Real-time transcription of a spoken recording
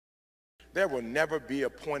There will never be a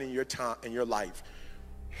point in your life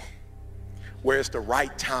where it's the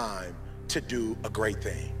right time to do a great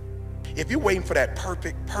thing. If you're waiting for that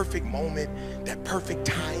perfect moment, that perfect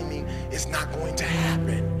timing, it's not going to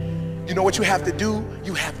happen. You know what you have to do?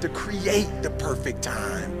 You have to create the perfect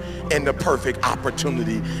time and the perfect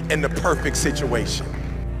opportunity and the perfect situation.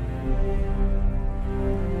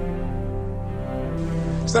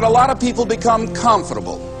 So that a lot of people become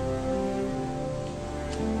comfortable.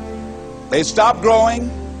 They stop growing.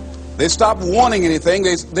 They stop wanting anything.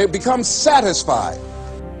 They become satisfied.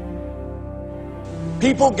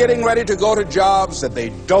 People getting ready to go to jobs that they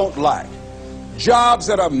don't like, jobs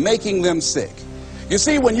that are making them sick. You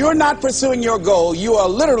see, when you're not pursuing your goal, you are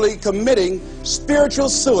literally committing spiritual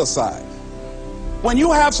suicide. When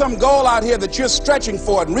you have some goal out here that you're stretching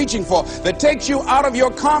for and reaching for that takes you out of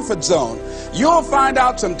your comfort zone, you'll find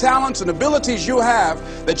out some talents and abilities you have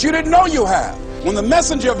that you didn't know you have. When the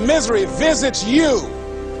messenger of misery visits you,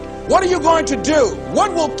 what are you going to do?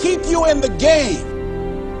 What will keep you in the game?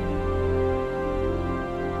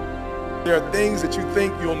 There are things that you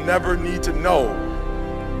think you'll never need to know,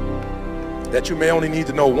 that you may only need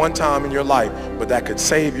to know one time in your life, but that could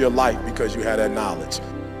save your life because you had that knowledge.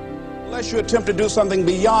 Unless you attempt to do something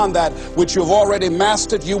beyond that which you've already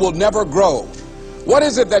mastered, you will never grow. What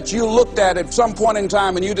is it that you looked at some point in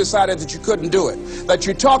time and you decided that you couldn't do it, that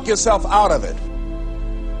you talked yourself out of it?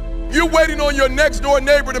 You're waiting on your next door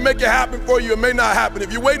neighbor to make it happen for you, it may not happen.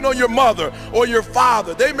 If you're waiting on your mother or your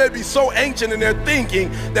father, they may be so ancient in their thinking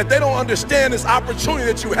that they don't understand this opportunity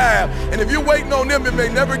that you have. And if you're waiting on them, it may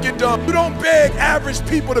never get done. You don't beg average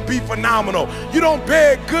people to be phenomenal. You don't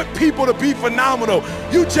beg good people to be phenomenal.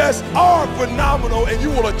 You just are phenomenal and you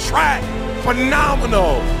will attract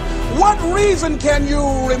phenomenal. What reason can you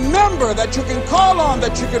remember that you can call on,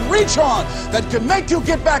 that you can reach on, that can make you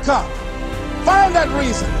get back up? Find that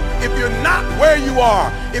reason. If you're not where you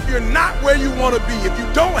are, if you're not where you want to be, if you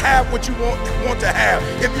don't have what you want to have,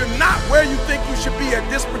 if you're not where you think you should be at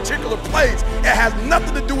this particular place, it has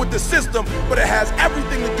nothing to do with the system, but it has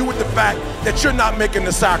everything to do with the fact that you're not making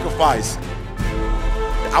the sacrifice.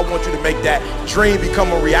 I want you to make that dream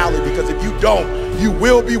become a reality, because if you don't, you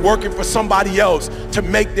will be working for somebody else to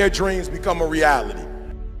make their dreams become a reality.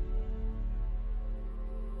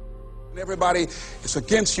 Everybody is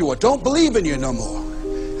against you or don't believe in you no more.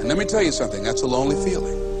 And let me tell you something, that's a lonely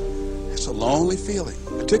feeling. It's a lonely feeling,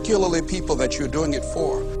 particularly people that you're doing it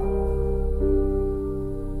for.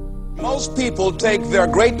 Most people take their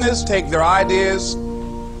greatness, take their ideas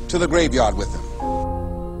to the graveyard with them.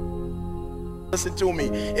 Listen to me,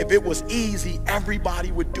 if it was easy,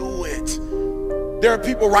 everybody would do it. There are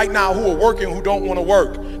people right now who are working who don't want to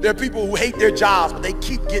work. There are people who hate their jobs, but they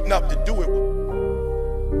keep getting up to do it.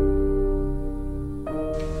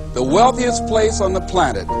 The wealthiest place on the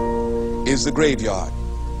planet is the graveyard.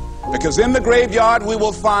 Because in the graveyard we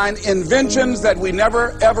will find inventions that we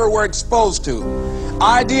never ever were exposed to.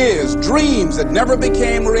 Ideas, dreams that never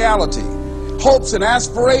became reality. Hopes and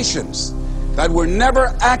aspirations that were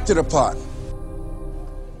never acted upon.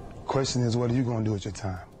 The question is, what are you going to do with your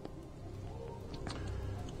time?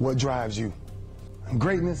 What drives you? And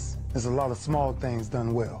greatness is a lot of small things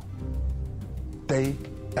done well. Day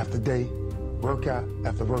after day, workout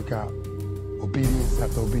after workout, obedience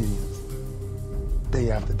after obedience,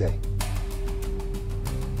 day after day.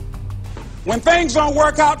 When things don't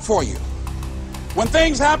work out for you, when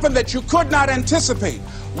things happen that you could not anticipate,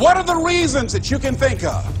 what are the reasons that you can think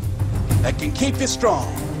of that can keep you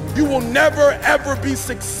strong? You will never ever be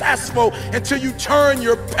successful until you turn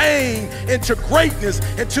your pain into greatness,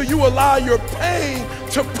 until you allow your pain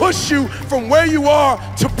to push you from where you are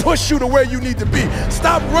to push you to where you need to be.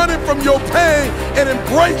 Stop running from your pain and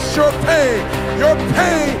embrace your pain. Your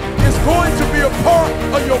pain is going to be a part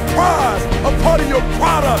of your prize, a part of your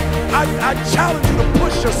product. I challenge you to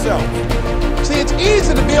push yourself. See, it's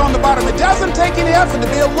easy to be on the bottom. It doesn't take any effort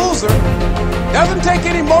to be a loser. It doesn't take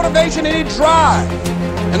any motivation, any drive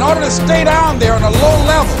in order to stay down there on a low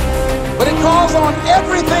level. But it calls on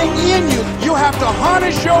everything in you. You have to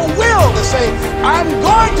harness your will to say, I'm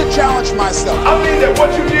going to challenge myself. I mean that what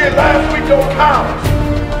you did last week don't count.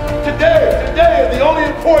 Today is the only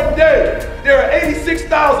important day. There are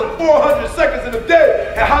 86,400 seconds in a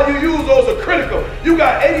day, and how you use those are critical. You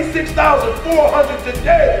got 86,400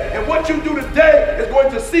 today, and what you do today is going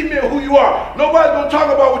to cement who you are. Nobody's going to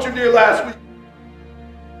talk about what you did last week.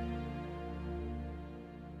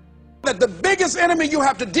 That the biggest enemy you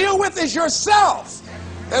have to deal with is yourself.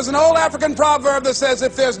 There's an old African proverb that says,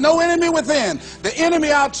 if there's no enemy within, the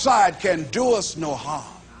enemy outside can do us no harm.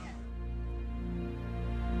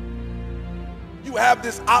 you have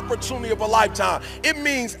this opportunity of a lifetime. It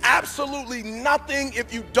means absolutely nothing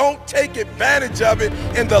if you don't take advantage of it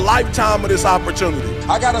in the lifetime of this opportunity.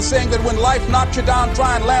 I got a saying that when life knocks you down,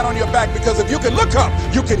 try and land on your back, because if you can look up,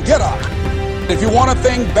 you can get up. If you want a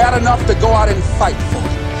thing bad enough, to go out and fight for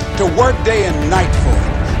it, to work day and night for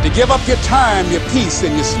it, to give up your time, your peace,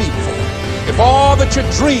 and your sleep for it. If all that you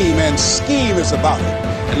dream and scheme is about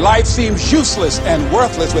it, and life seems useless and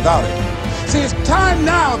worthless without it. See, it's time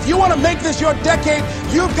now. If you want to make this your decade,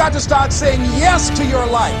 you've got to start saying yes to your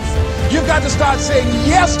life. You've got to start saying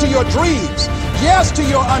yes to your dreams, yes to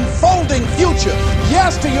your unfolding future,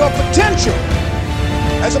 yes to your potential,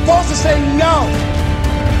 as opposed to saying no.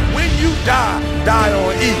 When you die, die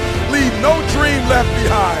on E. Leave no dream left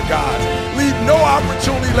behind, guys. Leave no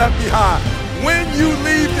opportunity left behind. When you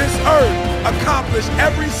leave this earth, accomplish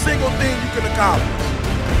every single thing you can accomplish.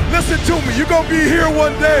 Listen to me, you're going to be here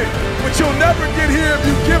one day, but you'll never get here if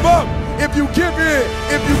you give up, if you give in,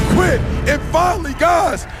 if you quit. And finally,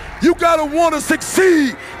 guys, you got to want to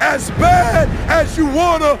succeed as bad as you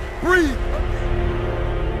want to breathe.